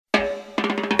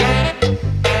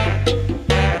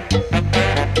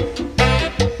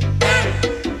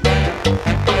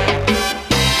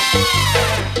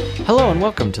and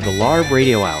welcome to the LARB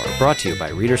Radio Hour, brought to you by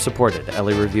reader-supported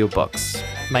LA Review Books.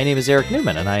 My name is Eric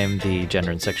Newman, and I am the Gender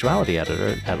and Sexuality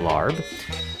Editor at LARB.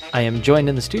 I am joined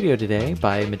in the studio today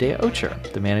by Medaya Ocher,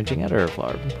 the Managing Editor of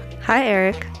LARB. Hi,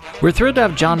 Eric. We're thrilled to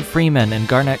have John Freeman and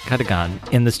Garnette Cadogan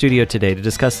in the studio today to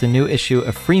discuss the new issue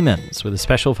of Freeman's, with a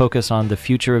special focus on the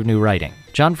future of new writing.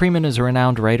 John Freeman is a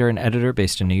renowned writer and editor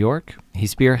based in New York. He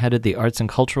spearheaded the arts and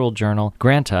cultural journal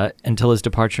Granta until his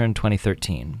departure in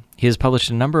 2013. He has published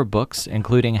a number of books,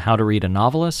 including How to Read a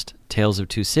Novelist, Tales of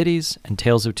Two Cities, and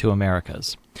Tales of Two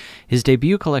Americas. His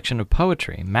debut collection of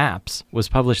poetry, Maps, was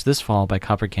published this fall by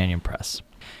Copper Canyon Press.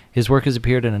 His work has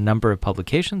appeared in a number of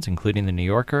publications, including The New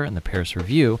Yorker and the Paris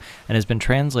Review, and has been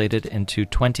translated into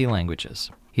 20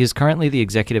 languages. He is currently the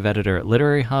executive editor at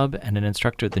Literary Hub and an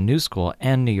instructor at the New School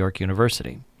and New York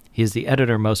University. He is the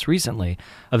editor, most recently,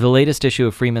 of the latest issue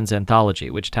of Freeman's anthology,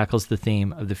 which tackles the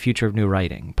theme of the future of new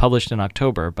writing, published in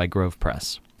October by Grove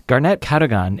Press. Garnette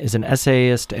Cadogan is an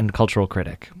essayist and cultural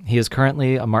critic. He is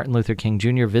currently a Martin Luther King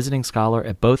Jr. visiting scholar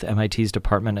at both MIT's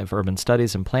Department of Urban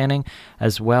Studies and Planning,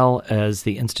 as well as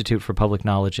the Institute for Public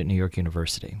Knowledge at New York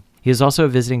University. He is also a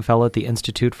visiting fellow at the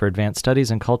Institute for Advanced Studies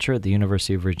and Culture at the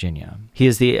University of Virginia. He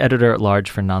is the editor-at-large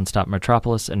for Nonstop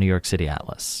Metropolis and New York City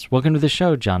Atlas. Welcome to the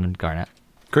show, John and Garnette.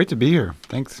 Great to be here.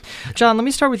 Thanks. John, let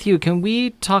me start with you. Can we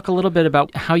talk a little bit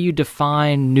about how you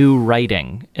define new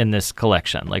writing in this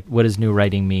collection? Like, what does new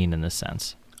writing mean in this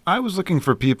sense? I was looking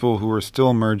for people who are still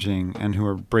emerging and who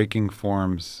are breaking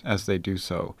forms as they do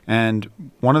so. And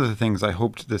one of the things I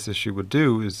hoped this issue would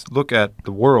do is look at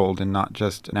the world and not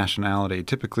just nationality.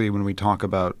 Typically, when we talk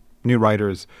about new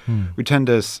writers, we tend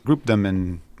to group them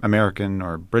in American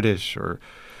or British or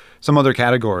some other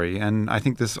category. And I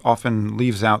think this often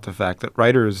leaves out the fact that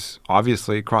writers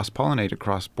obviously cross-pollinate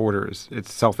across borders.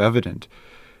 It's self-evident.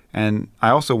 And I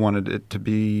also wanted it to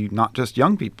be not just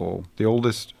young people. The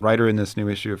oldest writer in this new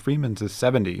issue of Freeman's is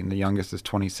 70, and the youngest is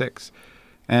 26.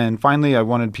 And finally, I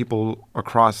wanted people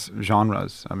across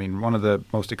genres. I mean, one of the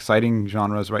most exciting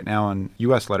genres right now in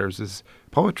U.S. letters is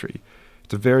poetry.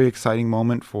 It's a very exciting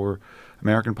moment for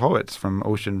American poets, from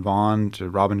Ocean Vuong to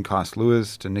Robin Cost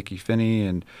Lewis to Nikki Finney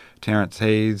and Terrence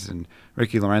Hayes and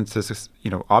Ricky Lawrence.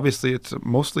 Obviously it's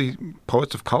mostly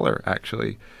poets of color,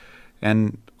 actually.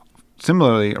 And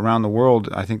similarly, around the world,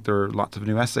 I think there are lots of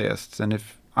new essayists. And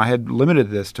if I had limited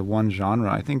this to one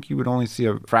genre, I think you would only see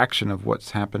a fraction of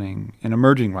what's happening in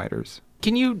emerging writers.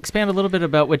 Can you expand a little bit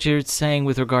about what you're saying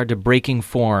with regard to breaking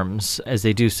forms as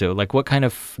they do so? Like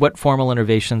what formal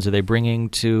innovations are they bringing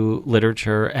to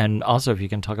literature? And also if you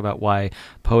can talk about why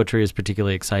poetry is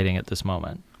particularly exciting at this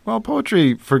moment. Well,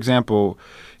 poetry, for example,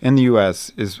 in the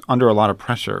U.S. is under a lot of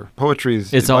pressure. Poetry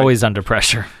is... It's always under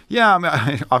pressure. Yeah, I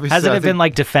mean, obviously... Hasn't it been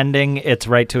like defending its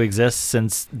right to exist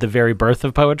since the very birth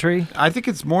of poetry? I think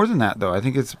it's more than that, though. I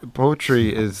think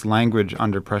poetry is language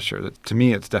under pressure. To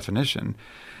me, it's definition.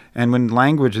 And when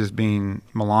language is being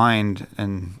maligned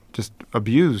and just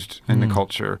abused in the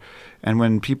culture, and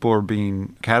when people are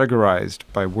being categorized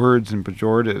by words and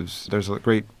pejoratives, there's a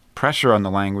great pressure on the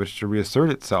language to reassert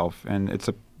itself and its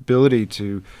ability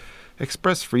to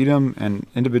express freedom and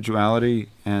individuality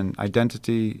and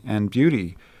identity and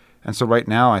beauty. And so right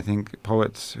now, I think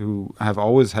poets who have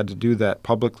always had to do that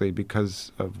publicly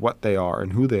because of what they are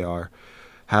and who they are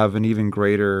have an even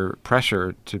greater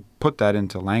pressure to put that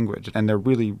into language. And they're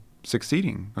really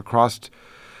succeeding across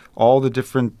all the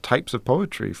different types of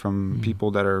poetry, from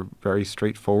people that are very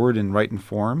straightforward and write in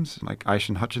forms, like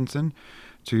Aishin Hutchinson,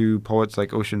 to poets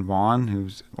like Ocean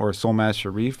Vuong, or Solmaz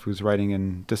Sharif, who's writing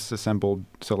in disassembled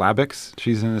syllabics.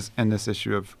 She's in this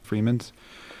issue of Freeman's.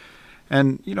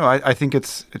 And, I think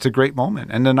it's a great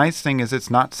moment. And the nice thing is it's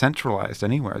not centralized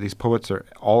anywhere. These poets are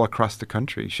all across the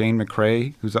country. Shane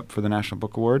McCrae, who's up for the National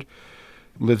Book Award,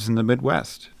 lives in the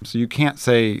Midwest. So you can't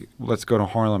say, let's go to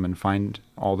Harlem and find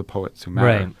all the poets who matter,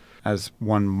 right, as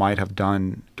one might have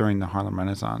done during the Harlem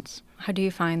Renaissance. How do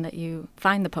you find that you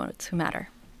find the poets who matter?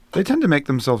 They tend to make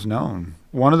themselves known.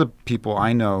 One of the people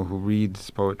I know who reads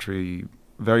poetry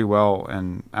very well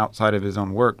and outside of his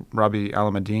own work, Rabi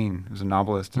Alameddine, who's a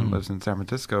novelist and lives in San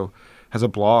Francisco, has a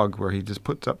blog where he just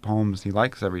puts up poems he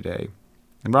likes every day.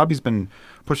 And Rabi's been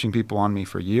pushing people on me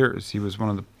for years. He was one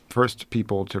of the first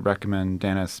people to recommend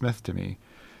Dan S. Smith to me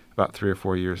about 3 or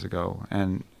 4 years ago.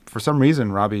 And for some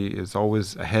reason, Rabi is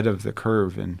always ahead of the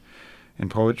curve in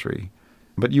poetry.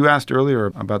 But you asked earlier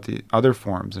about the other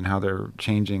forms and how they're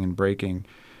changing and breaking.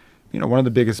 One of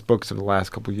the biggest books of the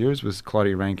last couple of years was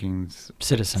Claudia Rankine's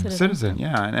Citizen,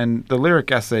 yeah. And the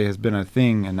lyric essay has been a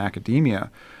thing in academia,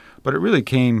 but it really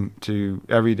came to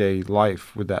everyday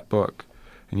life with that book.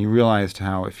 And you realized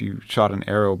how if you shot an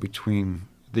arrow between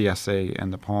the essay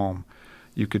and the poem,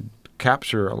 you could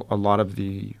capture a lot of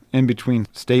the in-between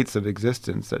states of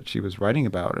existence that she was writing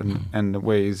about, and the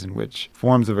ways in which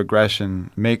forms of aggression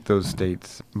make those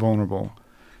states vulnerable.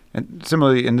 And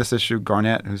similarly, in this issue,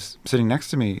 Garnette, who's sitting next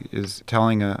to me, is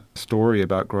telling a story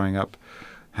about growing up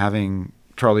having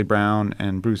Charlie Brown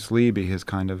and Bruce Lee be his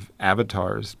kind of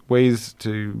avatars, ways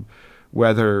to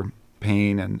weather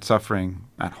pain and suffering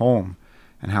at home,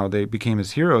 and how they became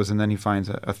his heroes. And then he finds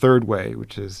a third way,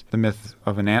 which is the myth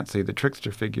of Anansi, the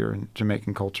trickster figure in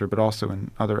Jamaican culture, but also in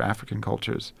other African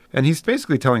cultures. And he's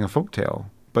basically telling a folk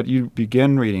tale, but you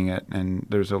begin reading it, and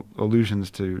there's allusions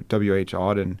to W.H.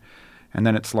 Auden, and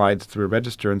then it slides through a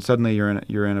register, and suddenly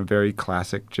you're in a very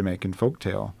classic Jamaican folk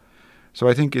tale. So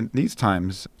I think in these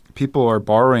times, people are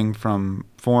borrowing from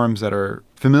forms that are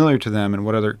familiar to them and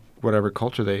whatever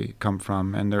culture they come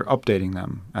from, and they're updating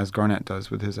them, as Garnette does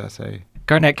with his essay.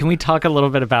 Garnette, can we talk a little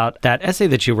bit about that essay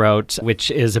that you wrote,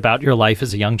 which is about your life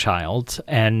as a young child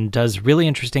and does really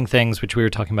interesting things, which we were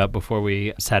talking about before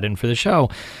we sat in for the show,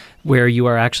 where you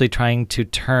are actually trying to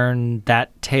turn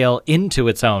that tale into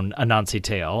its own Anansi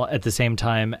tale at the same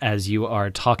time as you are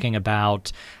talking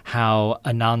about how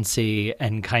Anansi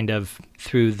and kind of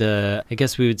through the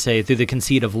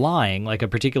conceit of lying, like a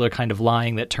particular kind of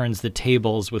lying that turns the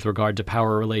tables with regard to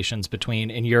power relations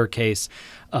between, in your case,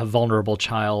 a vulnerable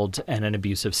child and an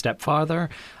abusive stepfather,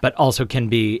 but also can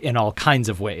be in all kinds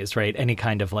of ways, right? Any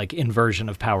kind of like inversion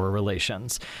of power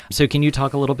relations. So can you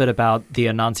talk a little bit about the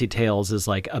Anansi tales as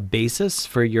like a basis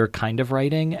for your kind of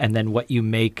writing, and then what you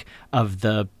make of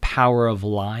the power of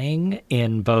lying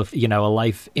in both, a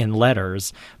life in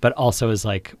letters, but also as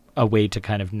like a way to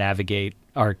kind of navigate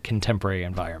our contemporary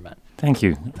environment? Thank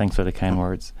you. Thanks for the kind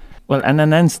words. Well, an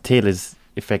Anansi tale is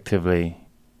effectively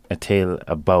a tale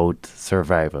about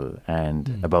survival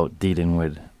and about dealing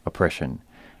with oppression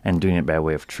and doing it by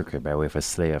way of trickery, by way of a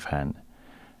sleight of hand.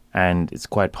 And it's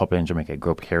quite popular in Jamaica. I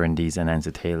grew up hearing these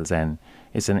Anansi tales, and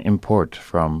it's an import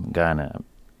from Ghana.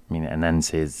 I mean,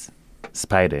 Anansi is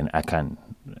spider in Akan,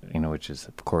 which is,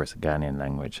 of course, a Ghanaian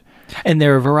language. And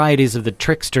there are varieties of the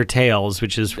trickster tales,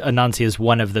 which is Anansi is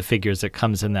one of the figures that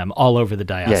comes in them all over the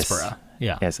diaspora.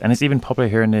 Yes, and it's even popular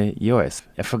here in the U.S.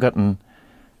 I've forgotten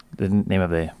the name of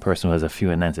the person who has a few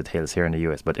Anansi tales here in the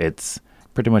U.S., but it's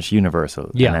pretty much universal,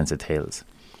 Anansi tales.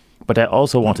 But I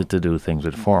also wanted to do things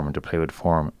with form and to play with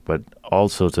form, but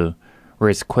also to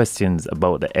raise questions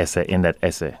about the essay in that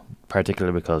essay,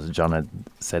 particularly because John had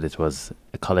said it was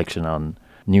a collection on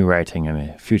new writing and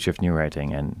the future of new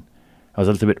writing, and I was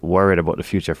a little bit worried about the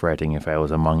future of writing if I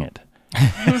was among it. So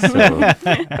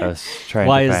I was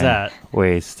trying to find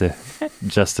ways to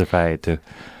justify it, to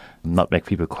not make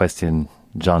people question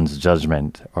John's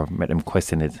judgment or make them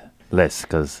question it less,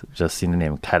 because just seeing the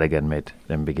name Cadogan made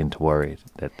them begin to worry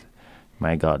that,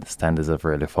 my God, standards have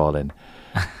really fallen.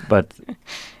 But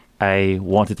I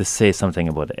wanted to say something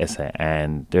about the essay,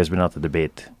 and there's been a lot of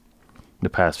debate the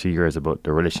past few years about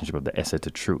the relationship of the essay to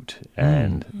truth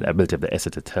and the ability of the essay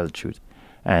to tell truth,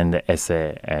 and the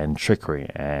essay and trickery.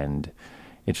 And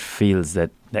it feels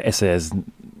that the essay has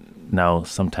now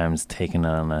sometimes taken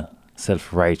on a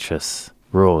self-righteous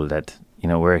role that,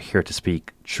 we're here to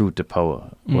speak truth to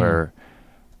power, where,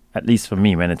 at least for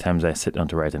me, many times I sit down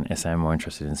to write an essay, I'm more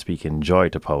interested in speaking joy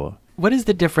to power. What is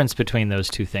the difference between those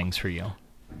two things for you?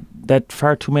 That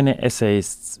far too many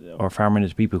essayists or far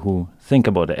many people who think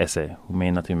about the essay, who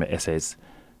may not think about essays,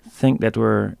 think that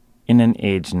we're in an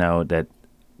age now that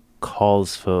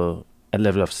calls for a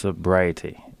level of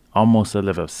sobriety, almost a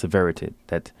level of severity,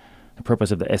 that the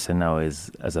purpose of the essay now is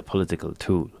as a political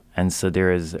tool. And so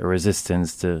there is a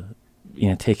resistance to,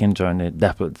 taking joy in the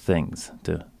dappled things,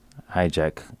 to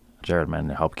hijack Gerald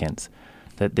Manley Hopkins,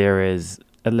 that there is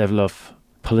a level of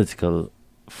political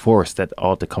force that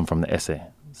ought to come from the essay.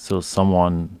 So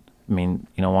someone,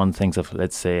 one thinks of,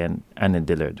 let's say, an Anna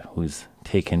Dillard, who's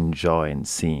taken joy in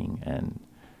seeing, and,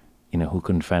 who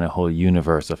can find a whole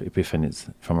universe of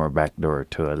epiphanies from her back door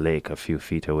to a lake a few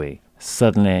feet away,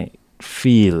 suddenly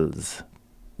feels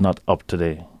not up to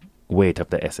the weight of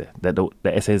the essay. That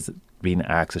the essay is being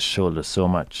asked to shoulder so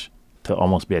much, to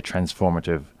almost be a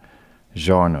transformative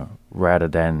genre, rather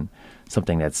than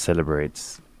something that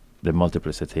celebrates the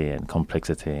multiplicity and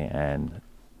complexity and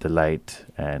delight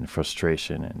and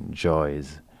frustration and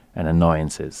joys and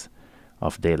annoyances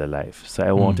of daily life. So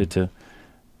I wanted to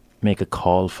make a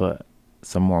call for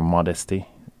some more modesty,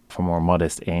 for more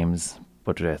modest aims,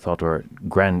 but I thought were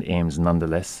grand aims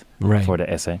nonetheless for the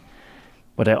essay.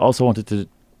 But I also wanted to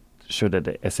show that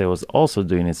the essay was also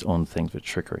doing its own things with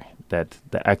trickery, that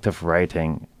the act of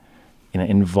writing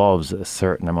involves a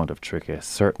certain amount of trickery, a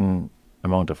certain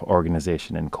amount of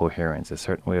organization and coherence, a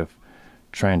certain way of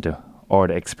trying to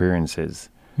order experiences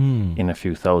in a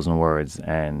few thousand words,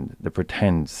 and the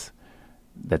pretense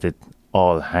that it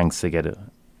all hangs together.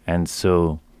 And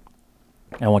so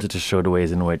I wanted to show the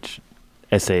ways in which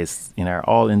essays, are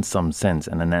all in some sense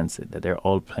an enhanced, that they're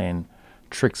all playing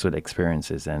tricks with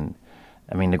experiences. And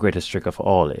I mean, the greatest trick of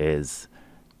all is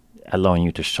allowing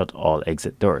you to shut all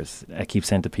exit doors. I keep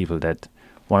saying to people that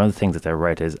one of the things that a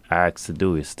writer is asked to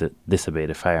do is to disobey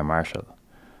the fire marshal.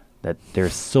 That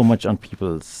there's so much on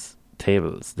people's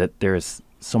tables, that there's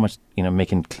so much,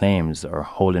 making claims or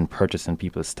holding purchase in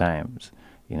people's times.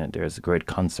 There's great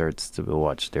concerts to be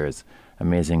watched. There's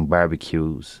amazing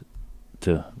barbecues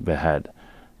to be had.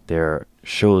 There are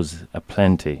shows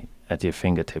aplenty at your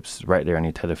fingertips, right there on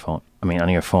your telephone. On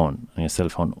your phone, on your cell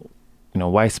phone.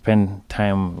 Why spend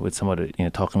time with somebody,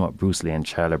 talking about Bruce Lee and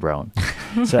Charlie Brown?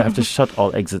 So I have to shut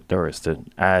all exit doors to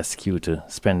ask you to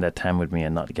spend that time with me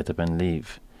and not get up and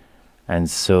leave. And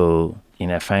so,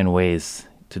 I find ways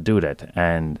to do that.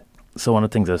 And so one of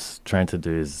the things I was trying to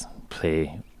do is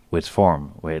play with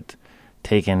form, with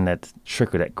taking that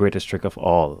trick, or that greatest trick of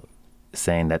all,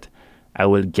 saying that I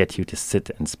will get you to sit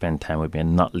and spend time with me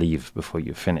and not leave before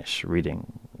you finish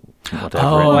reading what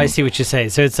I've written. I see what you say.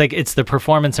 So it's like it's the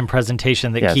performance and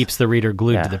presentation that keeps the reader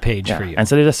glued to the page for you. And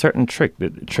so there's a certain trick, the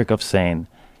trick of saying,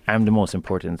 I'm the most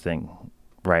important thing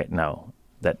right now.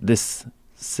 That this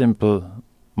simple,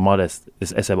 modest,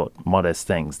 this essay about modest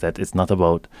things, that it's not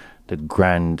about the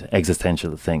grand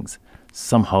existential things,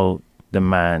 somehow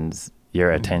demands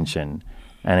your attention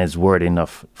and is worth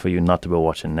enough for you not to be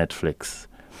watching Netflix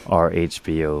or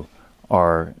HBO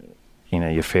or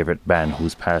your favorite band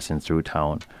who's passing through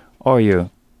town or your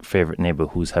favorite neighbor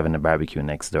who's having a barbecue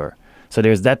next door. So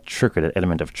there's that trick, or that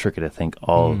element of trick that I think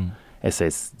all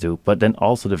essays do. But then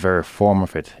also the very form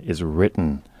of it is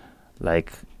written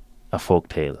like a folk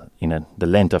tale, the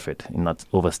length of it, not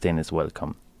overstaying its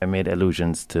welcome. I made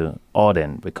allusions to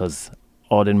Auden because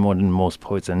Auden, more than most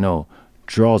poets I know,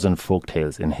 draws on folk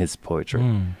tales in his poetry.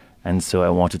 And so I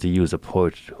wanted to use a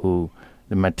poet who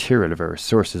the material, the very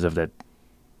sources of that,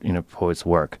 poet's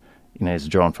work, is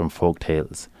drawn from folk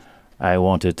tales. I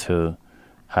wanted to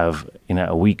have,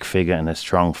 a weak figure and a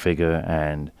strong figure,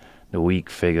 and the weak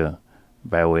figure,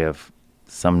 by way of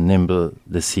some nimble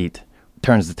deceit,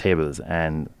 turns the tables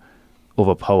and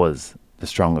overpowers the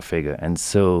stronger figure. And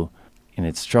so in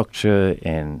its structure,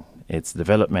 in its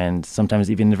development, sometimes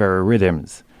even the very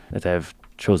rhythms that I've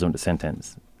chosen the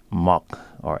sentence, mock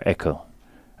or echo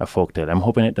a folktale. I'm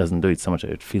hoping it doesn't do it so much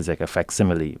that it feels like a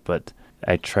facsimile, but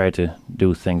I try to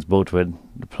do things both with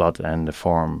the plot and the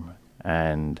form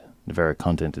and the very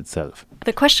content itself.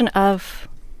 The question of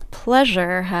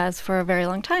pleasure has for a very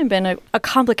long time been a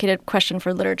complicated question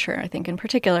for literature, I think in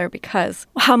particular, because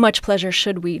how much pleasure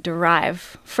should we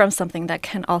derive from something that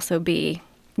can also be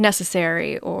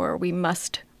necessary, or we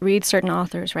must read certain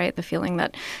authors, right? The feeling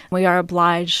that we are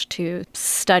obliged to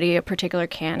study a particular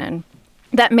canon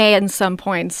that may in some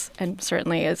points, and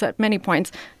certainly is at many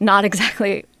points, not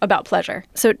exactly about pleasure.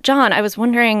 So John, I was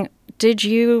wondering, did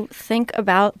you think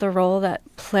about the role that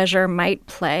pleasure might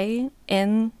play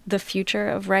in the future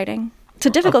of writing? It's a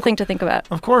difficult thing to think about.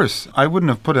 Of course. I wouldn't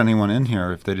have put anyone in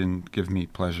here if they didn't give me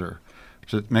pleasure.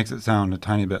 Which makes it sound a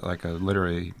tiny bit like a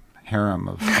literary harem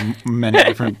of many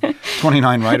different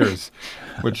 29 writers,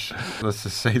 which, let's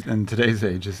just say in today's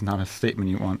age, is not a statement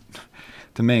you want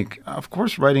to make. Of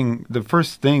course, writing, the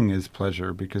first thing is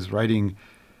pleasure, because writing,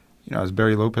 as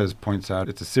Barry Lopez points out,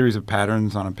 it's a series of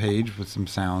patterns on a page with some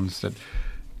sounds that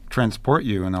transport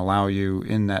you and allow you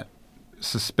in that,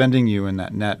 suspending you in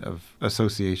that net of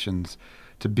associations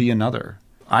to be another.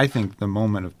 I think the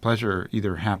moment of pleasure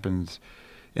either happens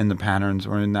in the patterns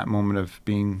or in that moment of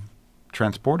being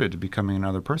transported to becoming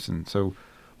another person. So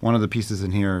one of the pieces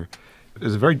in here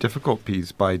is a very difficult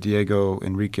piece by Diego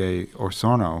Enrique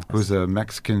Osorno, who's a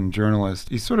Mexican journalist.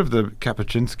 He's sort of the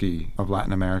Kapuscinski of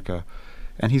Latin America.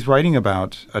 And he's writing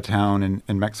about a town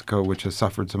in Mexico which has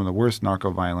suffered some of the worst narco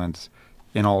violence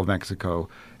in all of Mexico.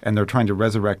 And they're trying to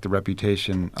resurrect the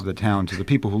reputation of the town to the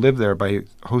people who live there by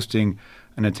hosting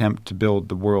an attempt to build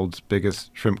the world's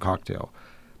biggest shrimp cocktail.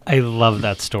 I love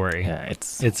that story. Yeah,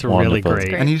 it's really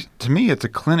great. And to me, it's a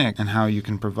clinic in how you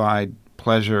can provide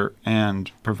pleasure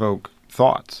and provoke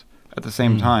thoughts at the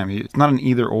same time. It's not an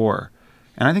either or.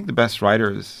 And I think the best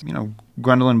writers,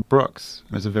 Gwendolyn Brooks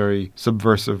is a very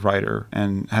subversive writer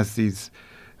and has these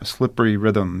slippery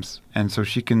rhythms. And so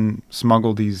she can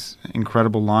smuggle these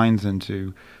incredible lines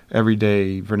into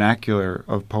everyday vernacular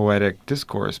of poetic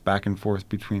discourse back and forth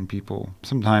between people.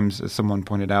 Sometimes, as someone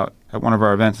pointed out at one of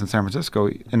our events in San Francisco,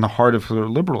 in the heart of her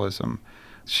liberalism,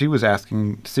 she was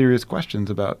asking serious questions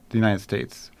about the United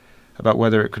States about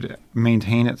whether it could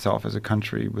maintain itself as a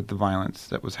country with the violence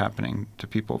that was happening to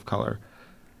people of color.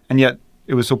 And yet,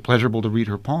 it was so pleasurable to read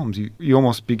her poems. You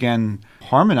almost began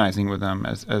harmonizing with them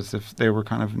as if they were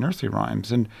kind of nursery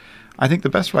rhymes. And I think the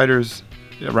best writers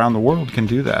around the world can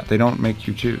do that. They don't make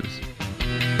you choose.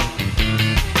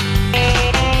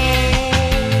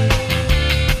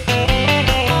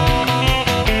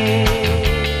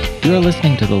 You are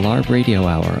listening to the LARB Radio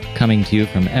Hour, coming to you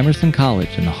from Emerson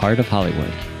College in the heart of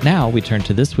Hollywood. Now we turn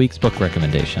to this week's book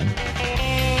recommendation.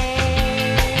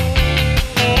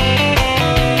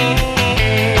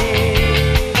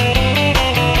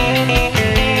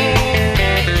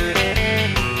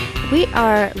 We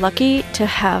are lucky to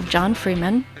have John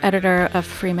Freeman, editor of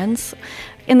Freeman's,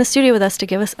 in the studio with us to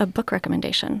give us a book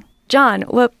recommendation. John,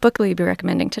 what book will you be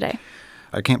recommending today?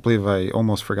 I can't believe I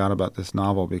almost forgot about this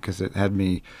novel because it had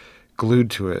me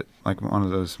glued to it, like one of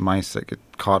those mice that get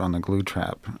caught on the glue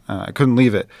trap. I couldn't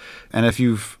leave it. And if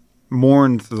you've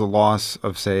mourned the loss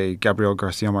of, say, Gabriel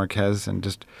Garcia Marquez and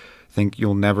just think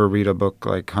you'll never read a book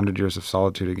like 100 Years of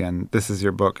Solitude again, this is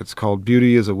your book. It's called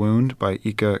Beauty is a Wound by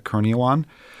Eka Kurniawan,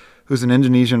 who's an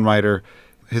Indonesian writer.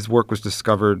 His work was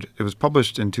discovered, it was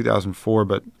published in 2004,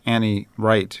 but Annie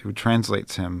Wright, who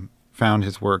translates him, found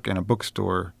his work in a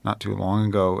bookstore not too long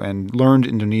ago and learned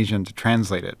Indonesian to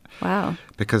translate it. Wow.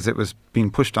 Because it was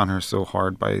being pushed on her so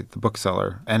hard by the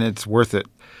bookseller. And it's worth it.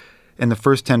 In the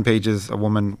first 10 pages, a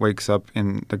woman wakes up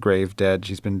in the grave dead.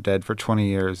 She's been dead for 20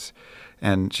 years.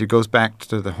 And she goes back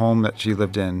to the home that she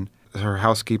lived in. Her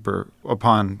housekeeper,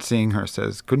 upon seeing her,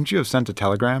 says, "Couldn't you have sent a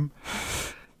telegram?"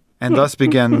 And thus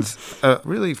begins a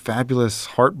really fabulous,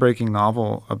 heartbreaking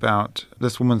novel about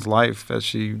this woman's life as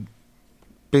she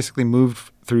basically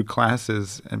moved through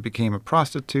classes and became a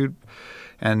prostitute,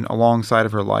 and alongside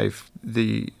of her life,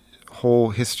 the whole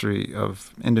history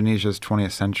of Indonesia's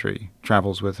 20th century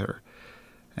travels with her.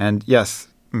 And yes,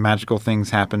 magical things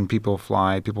happen, people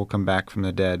fly, people come back from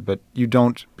the dead, but you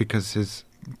don't, because his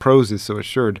prose is so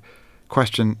assured,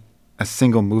 question a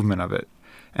single movement of it.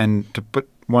 And to put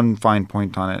one fine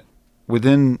point on it,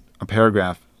 within a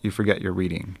paragraph, you forget you're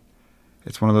reading.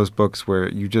 It's one of those books where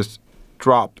you just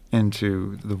drop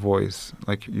into the voice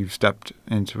like you've stepped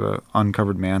into an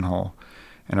uncovered manhole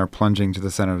and are plunging to the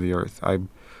center of the earth. I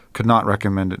could not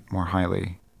recommend it more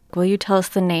highly. Will you tell us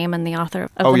the name and the author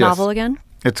of the novel again?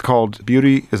 It's called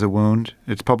Beauty is a Wound.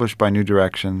 It's published by New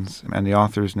Directions, and the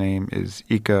author's name is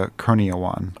Eka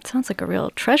Kurniawan. It sounds like a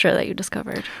real treasure that you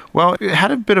discovered. Well, it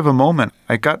had a bit of a moment.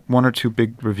 I got 1 or 2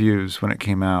 big reviews when it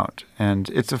came out, and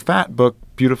it's a fat book,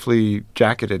 beautifully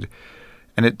jacketed.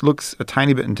 And it looks a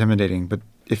tiny bit intimidating, but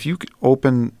if you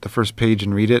open the first page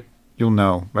and read it, you'll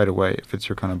know right away if it's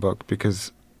your kind of book,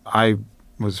 because I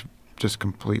was just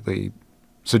completely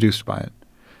seduced by it.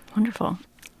 Wonderful.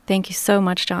 Thank you so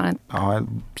much, John. Oh,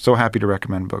 I'm so happy to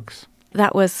recommend books.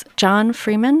 That was John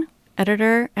Freeman,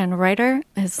 editor and writer.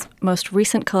 His most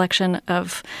recent collection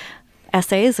of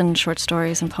essays and short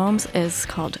stories and poems is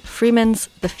called Freeman's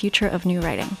The Future of New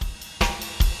Writing.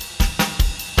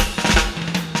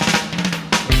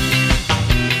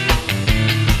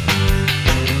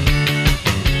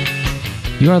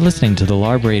 You are listening to the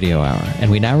LARB Radio Hour,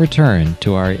 and we now return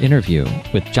to our interview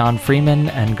with John Freeman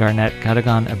and Garnette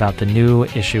Cadogan about the new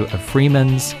issue of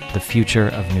Freeman's The Future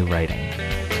of New Writing.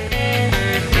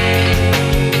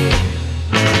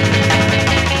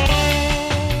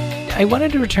 I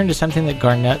wanted to return to something that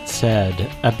Garnette said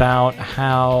about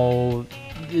how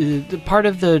part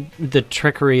of the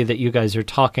trickery that you guys are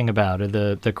talking about, or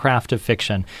the craft of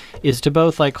fiction, is to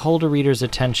both like hold a reader's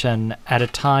attention at a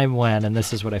time when, and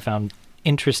this is what I found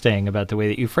interesting about the way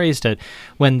that you phrased it,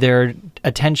 when their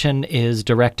attention is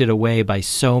directed away by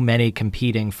so many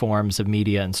competing forms of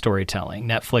media and storytelling.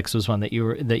 Netflix was one that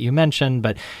you mentioned,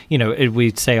 but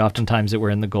we say oftentimes that we're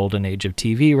in the golden age of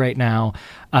TV right now.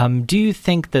 Do you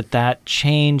think that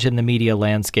change in the media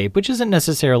landscape, which isn't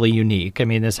necessarily unique, I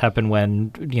mean, this happened when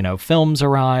films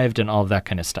arrived and all of that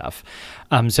kind of stuff.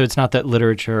 So it's not that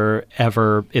literature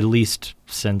ever, at least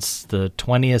since the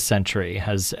 20th century,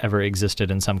 has ever existed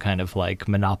in some kind of like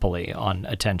monopoly on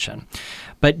attention.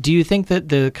 But do you think that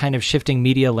the kind of shifting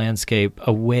media landscape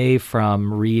away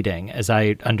from reading, as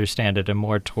I understand it, and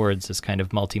more towards this kind of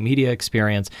multimedia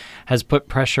experience, has put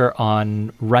pressure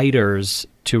on writers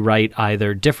to write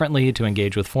either differently, to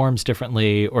engage with forms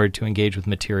differently, or to engage with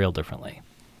material differently?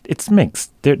 It's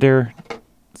mixed. There are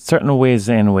certain ways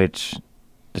in which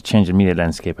the change in media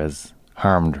landscape has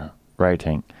harmed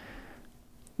writing.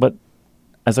 But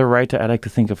as a writer, I like to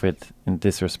think of it in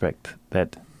this respect,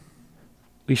 that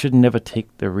we should never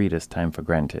take the reader's time for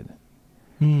granted.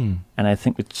 And I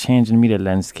think the change in media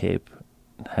landscape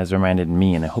has reminded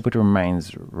me, and I hope it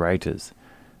reminds writers,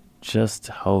 just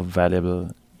how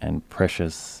valuable and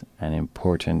precious and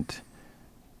important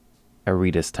a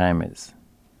reader's time is.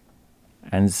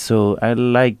 And so I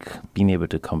like being able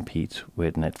to compete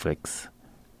with Netflix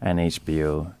and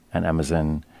HBO and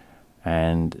Amazon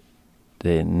and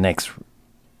the next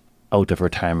out of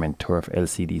retirement tour of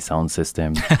LCD Sound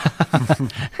System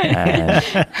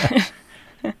and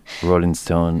Rolling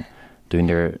Stone doing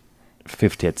their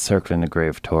 50th Circle in the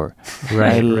Grave tour.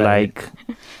 I like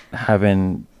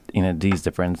having these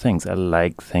different things. I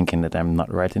like thinking that I'm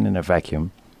not writing in a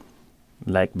vacuum.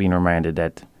 I like being reminded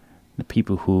that the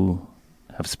people who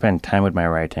have spent time with my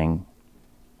writing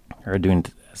are doing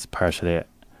it as partially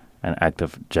an act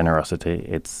of generosity.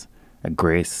 It's a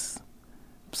grace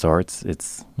of sorts.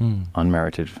 It's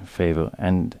unmerited favor.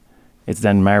 And it's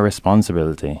then my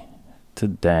responsibility to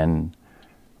then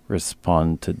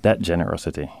respond to that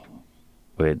generosity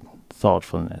with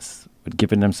thoughtfulness, with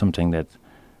giving them something that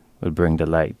will bring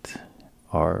delight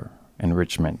or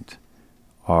enrichment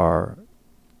or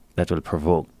that will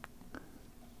provoke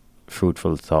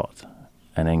fruitful thought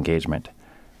and engagement.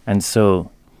 And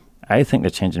so I think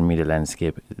the changing media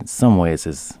landscape in some ways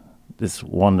is this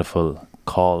wonderful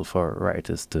call for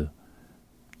writers to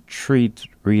treat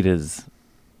readers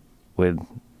with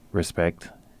respect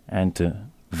and to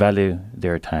value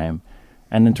their time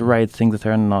and then to write things that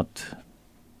are not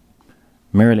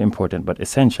merely important but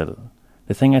essential.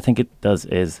 The thing I think it does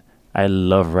is I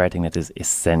love writing that is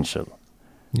essential.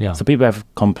 Yeah. So people have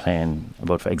complained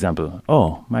about, for example,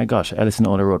 oh my gosh, Ellison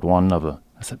only wrote one novel.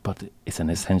 I said, but it's an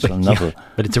essential novel. Yeah,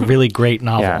 but it's a really great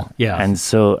novel. Yeah. And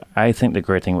so I think the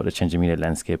great thing about the changing media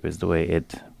landscape is the way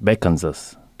it beckons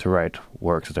us to write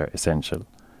works that are essential.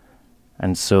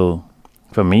 And so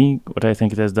for me, what I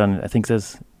think it has done, I think it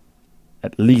has,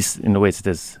 at least in the ways it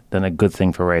has done a good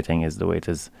thing for writing, is the way it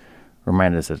has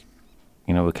reminded us that,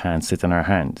 we can't sit on our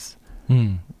hands,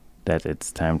 that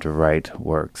it's time to write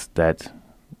works that,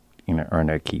 earn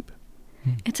their keep.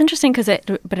 It's interesting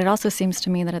but it also seems to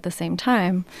me that at the same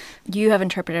time, you have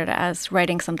interpreted it as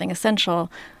writing something essential,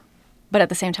 but at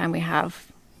the same time we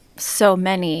have so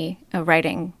many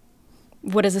writing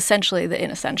what is essentially the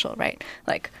inessential, right?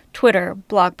 Like Twitter,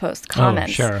 blog posts,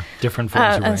 comments. Oh, sure. Different forms of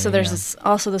writing. And so there's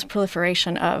also this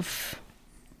proliferation of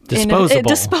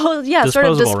disposable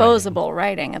disposable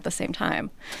writing at the same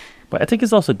time. But I think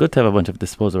it's also good to have a bunch of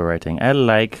disposable writing. I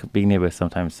like being able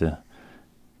sometimes to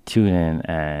tune in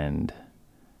and,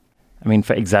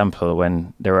 for example,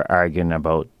 when they were arguing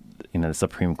about, the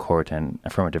Supreme Court and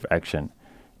affirmative action,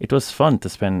 it was fun to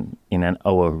spend an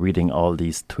hour reading all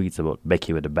these tweets about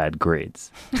Becky with the bad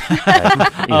grades.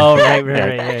 Right.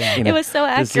 It was so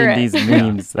accurate. These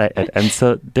memes, and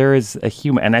so there is a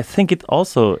humor, and I think it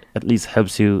also at least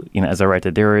helps you, as a writer.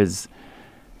 There is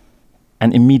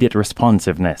an immediate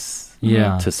responsiveness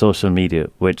to social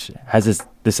media, which has its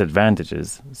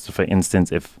disadvantages. So, for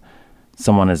instance, if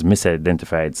someone has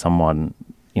misidentified someone,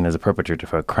 as a perpetrator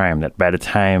for a crime, that by the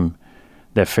time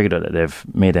they've figured out that they've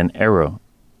made an error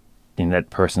in that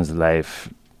person's life,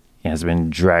 has been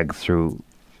dragged through,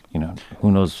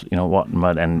 who knows, what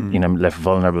mud, and left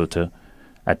vulnerable to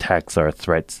attacks or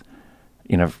threats,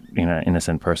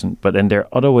 innocent person. But then there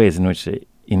are other ways in which,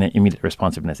 immediate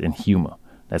responsiveness in humor,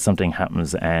 that something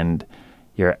happens and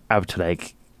you're apt to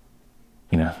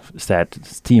start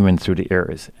steaming through the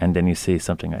errors, and then you say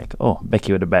something like, oh,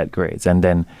 Becky with the bad grades, and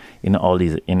then all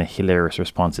these hilarious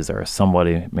responses, or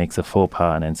somebody makes a faux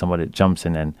pas and then somebody jumps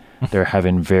in and they're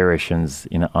having variations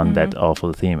on that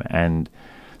awful theme. And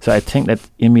so I think that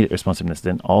immediate responsiveness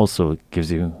then also gives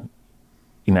you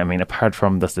apart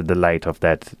from just the delight of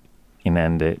that in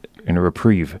a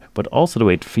reprieve, but also the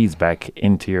way it feeds back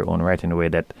into your own writing, the way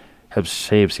that helps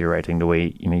shapes your writing, the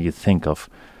way you think of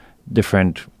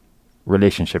different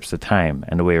relationships to time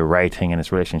and the way writing and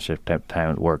its relationship to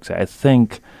time works. I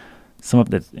think some of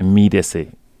that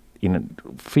immediacy,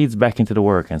 feeds back into the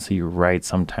work, and so you write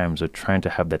sometimes with trying to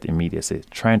have that immediacy,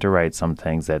 trying to write some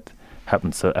things that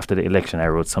happened. So after the election, I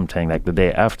wrote something like the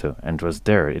day after, and it was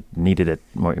there. It needed a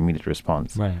more immediate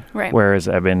response. Right. Whereas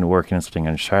I've been working on something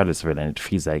in Charlottesville, and it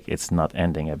feels like it's not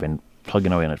ending. I've been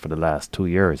plugging away on it for the last 2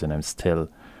 years, and I'm still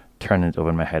turning it over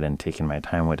in my head and taking my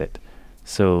time with it.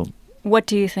 So what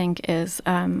do you think is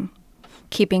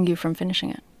keeping you from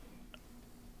finishing it?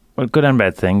 Well, good and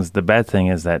bad things. The bad thing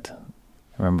is that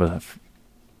I remember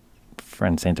a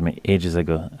friend saying to me ages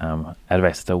ago,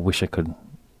 advice that I wish I could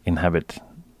inhabit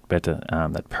better,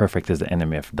 that perfect is the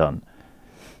enemy of done.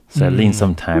 So I lean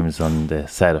sometimes on the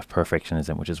side of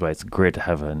perfectionism, which is why it's great to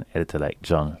have an editor like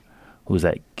John, who's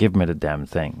like, give me the damn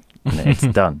thing. It's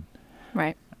done.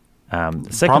 Right.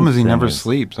 The problem is he never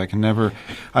sleeps. I can never.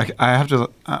 I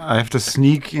have to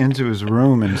sneak into his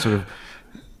room and sort of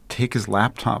take his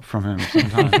laptop from him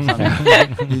sometimes.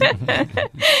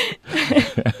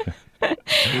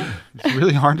 It's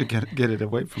really hard to get it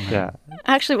away from him. Yeah.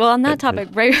 Actually, well, on that topic,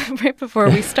 right before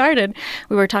we started,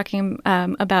 we were talking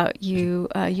about you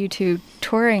two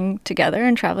touring together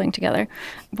and traveling together.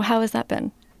 How has that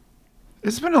been?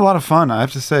 It's been a lot of fun, I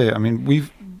have to say. I mean,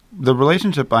 the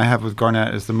relationship I have with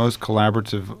Garnette is the most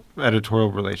collaborative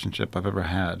editorial relationship I've ever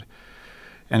had.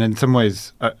 And in some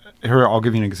ways, here I'll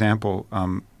give you an example.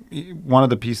 One of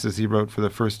the pieces he wrote for the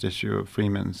first issue of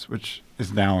Freeman's, which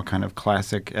is now a kind of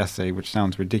classic essay, which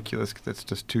sounds ridiculous because it's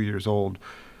just 2 years old,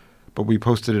 but we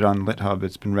posted it on LitHub.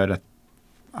 It's been read,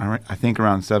 I think,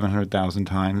 around 700,000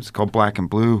 times. It's called Black and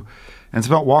Blue, and it's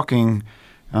about walking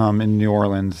in New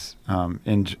Orleans,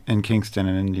 in Kingston,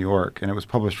 and in New York. And it was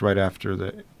published right after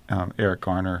the Eric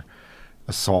Garner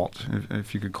assault,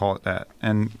 if you could call it that.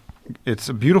 And it's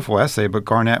a beautiful essay, but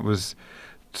Garnette was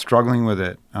struggling with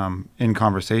it in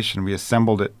conversation. We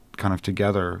assembled it kind of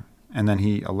together, and then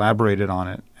he elaborated on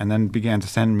it, and then began to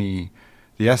send me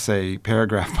the essay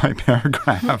paragraph by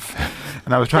paragraph.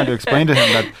 And I was trying to explain to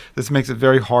him that this makes it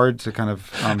very hard to kind of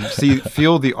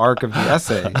feel the arc of the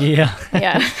essay. Yeah.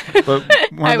 But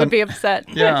I would be upset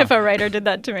if a writer did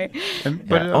that to me.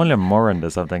 Only a moron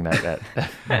does something like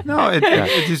that. No, it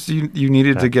just you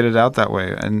needed to get it out that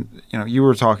way. And you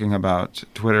were talking about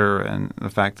Twitter and the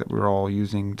fact that we're all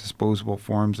using disposable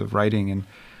forms of writing, and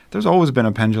there's always been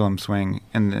a pendulum swing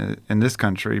in this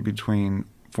country between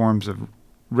forms of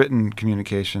written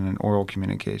communication and oral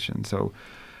communication. So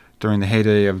during the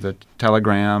heyday of the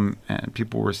telegram, and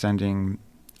people were sending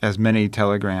as many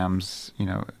telegrams,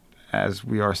 as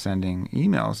we are sending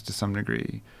emails to some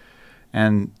degree.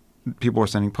 And people were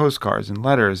sending postcards and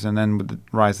letters. And then with the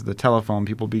rise of the telephone,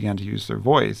 people began to use their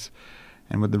voice.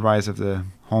 And with the rise of the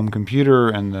home computer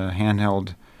and the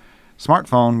handheld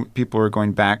smartphone, people are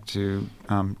going back to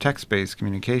text-based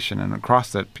communication. And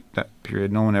across that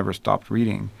period, no one ever stopped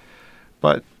reading.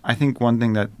 But I think one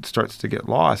thing that starts to get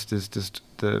lost is just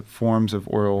the forms of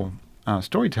oral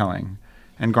storytelling.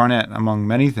 And Garnette, among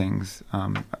many things,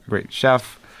 a great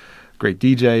chef, great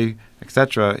DJ,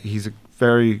 etc., he's a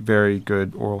very, very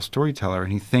good oral storyteller,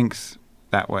 and he thinks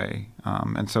that way.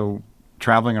 And so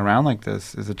traveling around like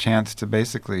this is a chance to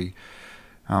basically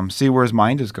see where his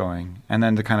mind is going, and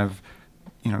then to kind of,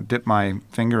 dip my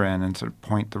finger in and sort of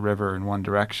point the river in one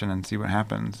direction and see what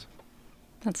happens.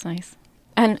 That's nice.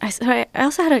 And I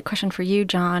also had a question for you,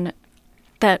 John.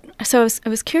 I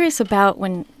was curious about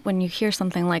when you hear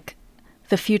something like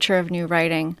the future of new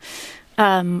writing.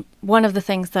 One of the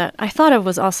things that I thought of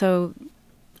was also,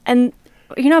 and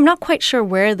I'm not quite sure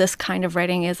where this kind of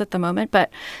writing is at the moment,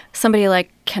 but somebody like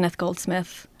Kenneth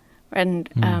Goldsmith, and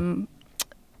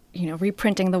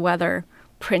reprinting the weather,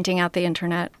 printing out the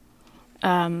internet.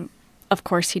 Of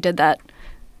course, he did that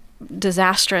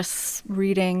disastrous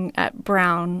reading at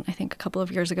Brown, I think a couple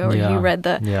of years ago, where he read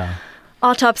the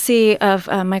autopsy of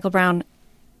Michael Brown.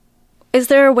 Is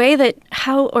there a way that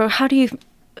how do you?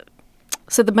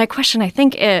 So my question, I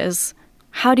think, is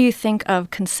how do you think of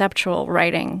conceptual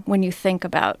writing when you think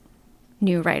about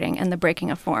new writing and the breaking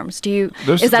of forms? Is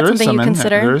that something you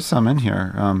consider? There is some in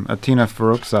here. Atina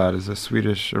Farrokhzad is a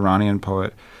Swedish Iranian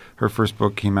poet. Her first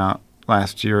book came out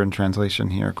last year in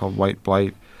translation here, called White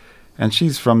Blight. And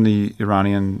she's from the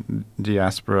Iranian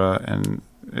diaspora and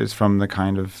is from the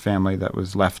kind of family that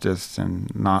was leftist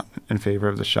and not in favor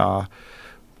of the Shah,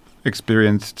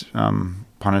 experienced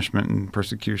punishment and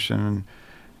persecution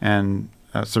and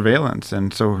surveillance.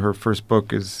 And so her first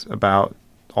book is about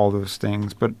all those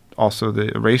things, but also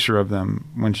the erasure of them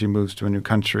when she moves to a new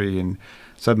country and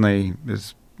suddenly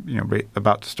is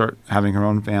about to start having her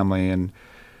own family. And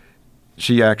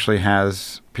she actually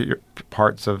has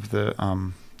parts of the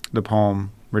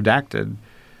poem redacted.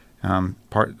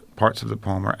 Parts of the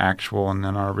poem are actual and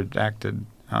then are redacted.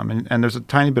 And there's a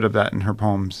tiny bit of that in her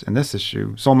poems in this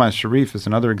issue. Solmaz Sharif is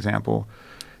another example.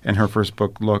 In her first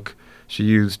book, Look, she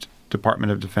used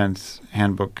Department of Defense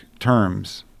handbook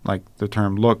terms, like the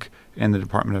term look in the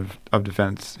Department of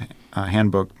Defense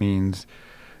handbook means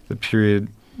the period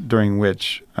during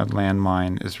which a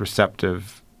landmine is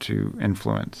receptive to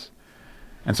influence.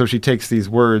 And so she takes these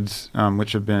words,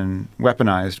 which have been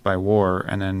weaponized by war,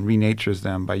 and then renatures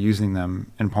them by using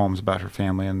them in poems about her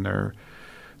family and their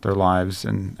lives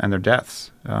and their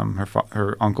deaths.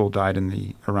 Her uncle died in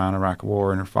the Iran-Iraq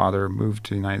War, and her father moved to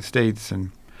the United States.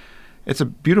 And it's a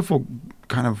beautiful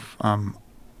kind of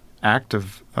act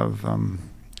of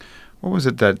what was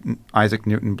it that Isaac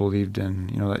Newton believed in?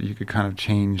 That you could kind of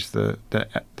change the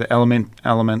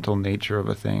elemental nature of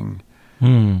a thing.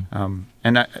 And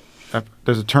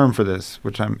there's a term for this,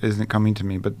 which isn't coming to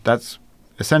me, but that's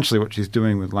essentially what she's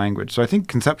doing with language. So I think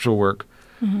conceptual work.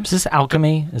 Is this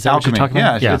alchemy? Is that alchemy, what you're talking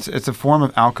about? Yeah. It's a form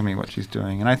of alchemy, what she's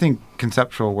doing. And I think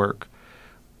conceptual work,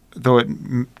 though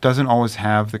it doesn't always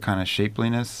have the kind of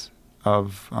shapeliness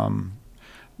of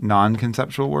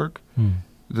non-conceptual work,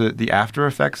 the after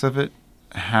effects of it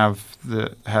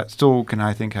still can,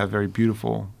 I think, have very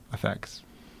beautiful effects.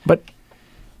 But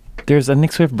there's a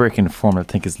next way of breaking form that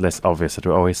I think is less obvious, that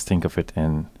we always think of it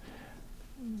in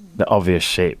the obvious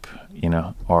shape,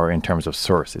 or in terms of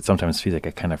source. It sometimes feels like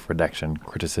a kind of redaction,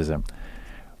 criticism.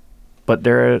 But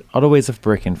there are other ways of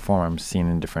breaking form I'm seeing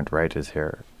in different writers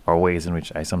here, or ways in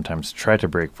which I sometimes try to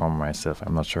break form myself.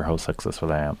 I'm not sure how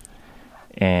successful I am.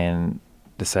 And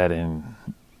deciding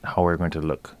how we're going to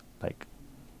look, like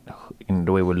in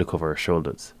the way we look over our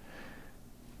shoulders.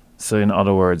 So in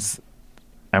other words,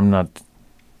 I'm not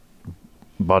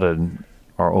bothered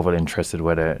or overly interested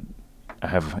whether I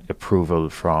have approval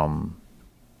from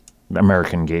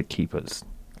American gatekeepers,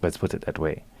 let's put it that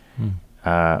way.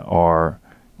 Or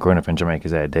growing up in Jamaica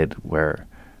as I did, where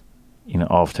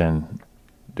often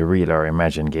the real or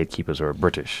imagined gatekeepers were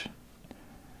British,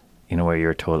 where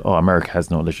you're told, America has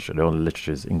no literature, the only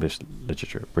literature is English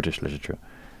literature, British literature.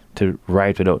 To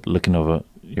write without looking over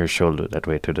your shoulder that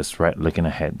way, to just write looking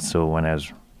ahead. So when I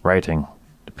was writing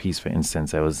the piece, for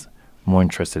instance, I was more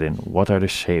interested in what are the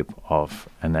shape of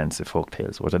Anansi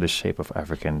folktales, what are the shape of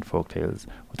African folktales,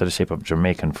 what are the shape of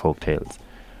Jamaican folktales.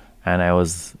 And I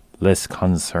was less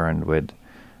concerned with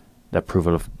the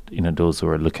approval of those who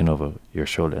are looking over your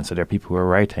shoulder. And so there are people who are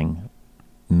writing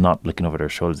not looking over their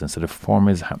shoulders, and so the form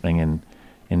is happening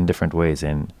in different ways,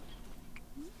 in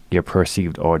your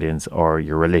perceived audience or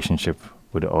your relationship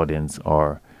with the audience,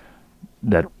 or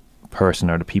that person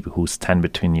or the people who stand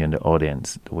between you and the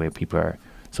audience, the way people are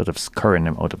sort of scurrying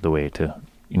them out of the way to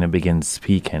begin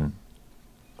speaking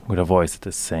with a voice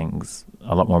that sings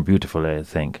a lot more beautifully, I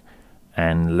think,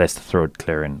 and less throat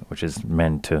clearing, which is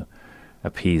meant to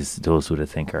appease those who they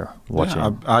think are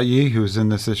watching. Yeah, Yi, who's in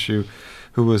this issue,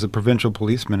 who was a provincial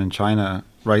policeman in China,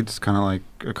 writes kind of like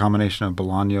a combination of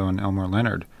Bolaño and Elmore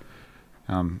Leonard.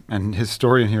 And his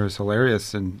story in here is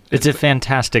hilarious. And it's a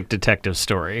fantastic detective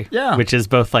story, yeah, which is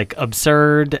both like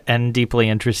absurd and deeply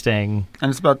interesting. And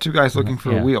it's about two guys looking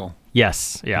for a wheel.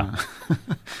 Yes, yeah.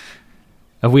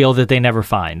 A wheel that they never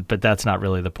find, but that's not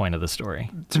really the point of the story.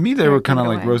 To me, they were kind of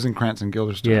like Rosencrantz and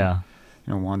Guildenstern. Yeah.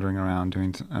 Wandering around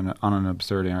doing on an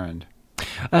absurd errand.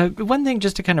 One thing,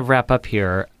 just to kind of wrap up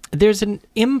here, there's an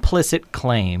implicit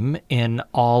claim in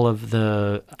all of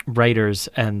the writers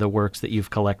and the works that you've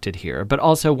collected here, but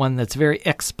also one that's very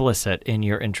explicit in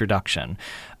your introduction,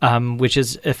 which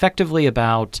is effectively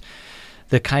about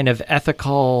the kind of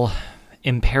ethical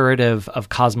imperative of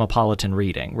cosmopolitan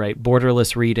reading, right?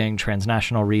 Borderless reading,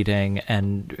 transnational reading.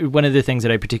 And one of the things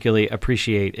that I particularly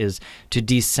appreciate is to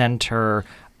decenter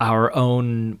our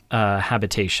own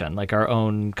habitation, like our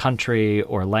own country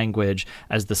or language,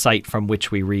 as the site from which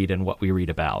we read and what we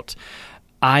read about.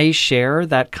 I share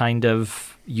that kind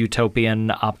of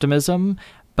utopian optimism,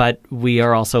 but we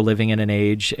are also living in an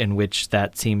age in which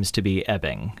that seems to be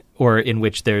ebbing, or in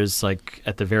which there's, like,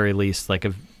 at the very least, like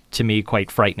a, to me, quite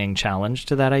frightening challenge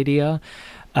to that idea.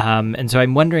 And so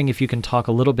I'm wondering if you can talk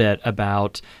a little bit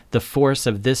about the force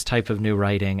of this type of new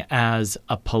writing as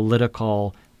a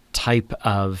political type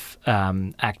of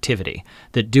activity,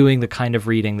 that doing the kind of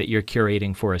reading that you're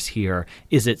curating for us here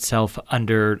is itself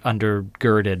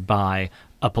undergirded by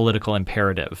a political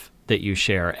imperative that you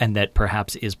share, and that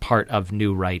perhaps is part of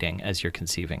new writing as you're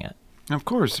conceiving it. Of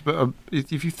course, but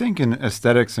if you think in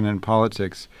aesthetics and in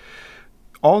politics,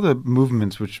 all the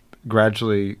movements which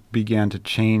gradually began to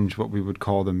change what we would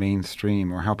call the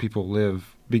mainstream or how people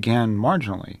live began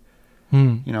marginally.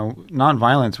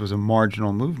 Nonviolence was a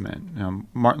marginal movement.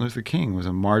 Martin Luther King was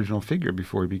a marginal figure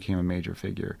before he became a major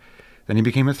figure. Then he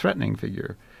became a threatening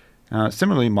figure.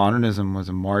 Similarly, modernism was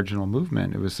a marginal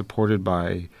movement. It was supported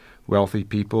by wealthy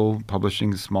people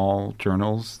publishing small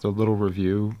journals. The Little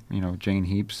Review, Jane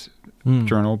Heap's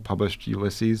journal published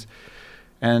Ulysses.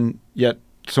 And yet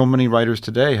so many writers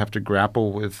today have to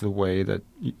grapple with the way that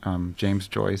James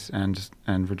Joyce and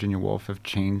Virginia Woolf have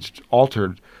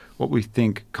altered what we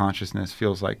think consciousness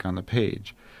feels like on the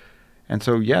page. And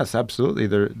so, yes, absolutely,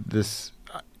 this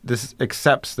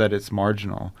accepts that it's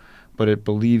marginal, but it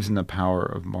believes in the power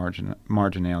of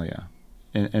marginalia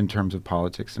in terms of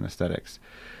politics and aesthetics.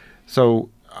 So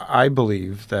I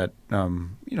believe that,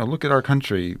 look at our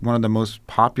country. One of the most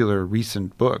popular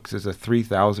recent books is a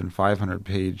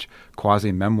 3,500-page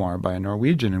quasi-memoir by a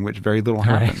Norwegian in which very little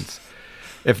happens.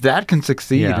 If that can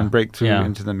succeed and break through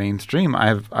into the mainstream,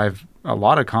 I've a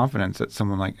lot of confidence that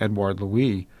someone like Edouard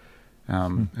Louis,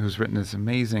 who's written this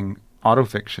amazing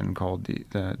autofiction called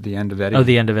the End of Eddie. Oh,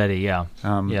 The End of Eddie, yeah.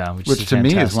 Which to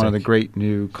me is one of the great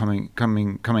new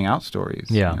coming out stories.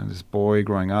 Yeah. This boy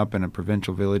growing up in a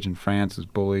provincial village in France is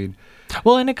bullied.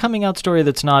 Well, and a coming out story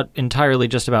that's not entirely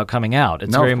just about coming out.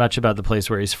 It's very much about the place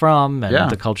where he's from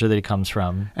and the culture that he comes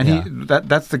from. And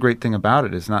that's the great thing about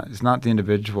it. It's not the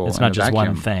individual. It's not just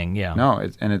vacuum. one thing, yeah. No,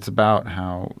 it's about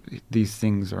how these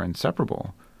things are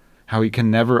inseparable, how he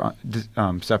can never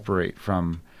separate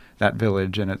from that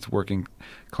village and its working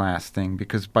class thing,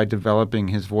 because by developing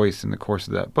his voice in the course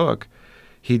of that book,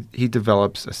 he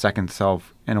develops a second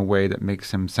self in a way that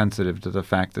makes him sensitive to the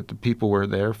fact that the people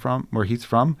where he's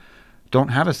from, don't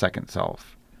have a second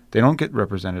self. They don't get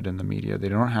represented in the media. They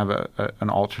don't have an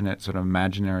alternate sort of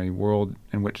imaginary world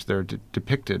in which they're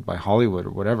depicted by Hollywood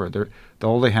or whatever.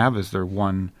 All they have is their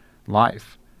one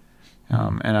life.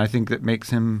 And I think that makes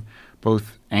him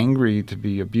both angry to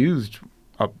be abused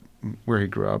up where he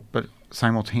grew up, but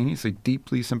simultaneously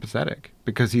deeply sympathetic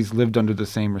because he's lived under the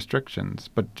same restrictions,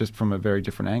 but just from a very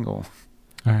different angle.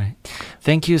 All right.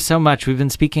 Thank you so much. We've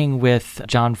been speaking with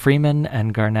John Freeman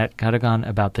and Garnette Cadogan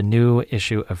about the new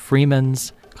issue of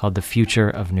Freeman's called The Future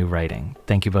of New Writing.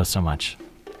 Thank you both so much.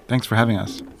 Thanks for having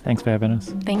us. Thanks for having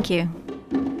us. Thank you.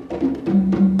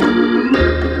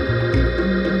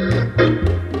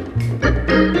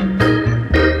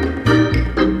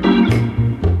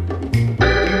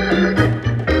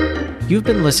 You've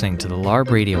been listening to the LARB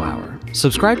Radio Hour.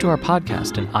 Subscribe to our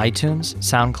podcast in iTunes,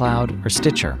 SoundCloud, or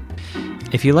Stitcher.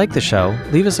 If you like the show,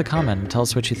 leave us a comment and tell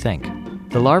us what you think.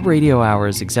 The LARB Radio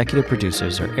Hour's executive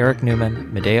producers are Eric Newman,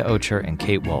 Medaya Ocher, and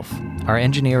Kate Wolf. Our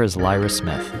engineer is Lyra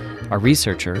Smith. Our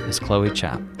researcher is Chloe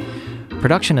Chapp.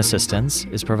 Production assistance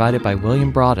is provided by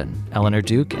William Brodin, Eleanor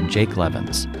Duke, and Jake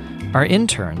Levins. Our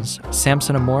interns,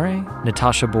 Samson Amore,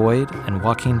 Natasha Boyd, and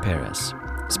Joaquin Perez.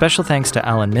 Special thanks to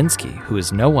Alan Minsky, who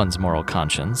is no one's moral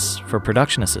conscience, for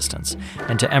production assistance,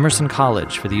 and to Emerson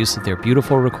College for the use of their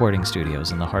beautiful recording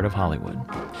studios in the heart of Hollywood.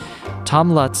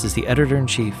 Tom Lutz is the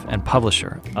editor-in-chief and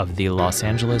publisher of the Los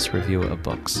Angeles Review of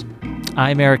Books.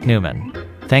 I'm Eric Newman.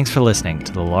 Thanks for listening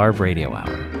to the LARB Radio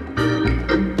Hour.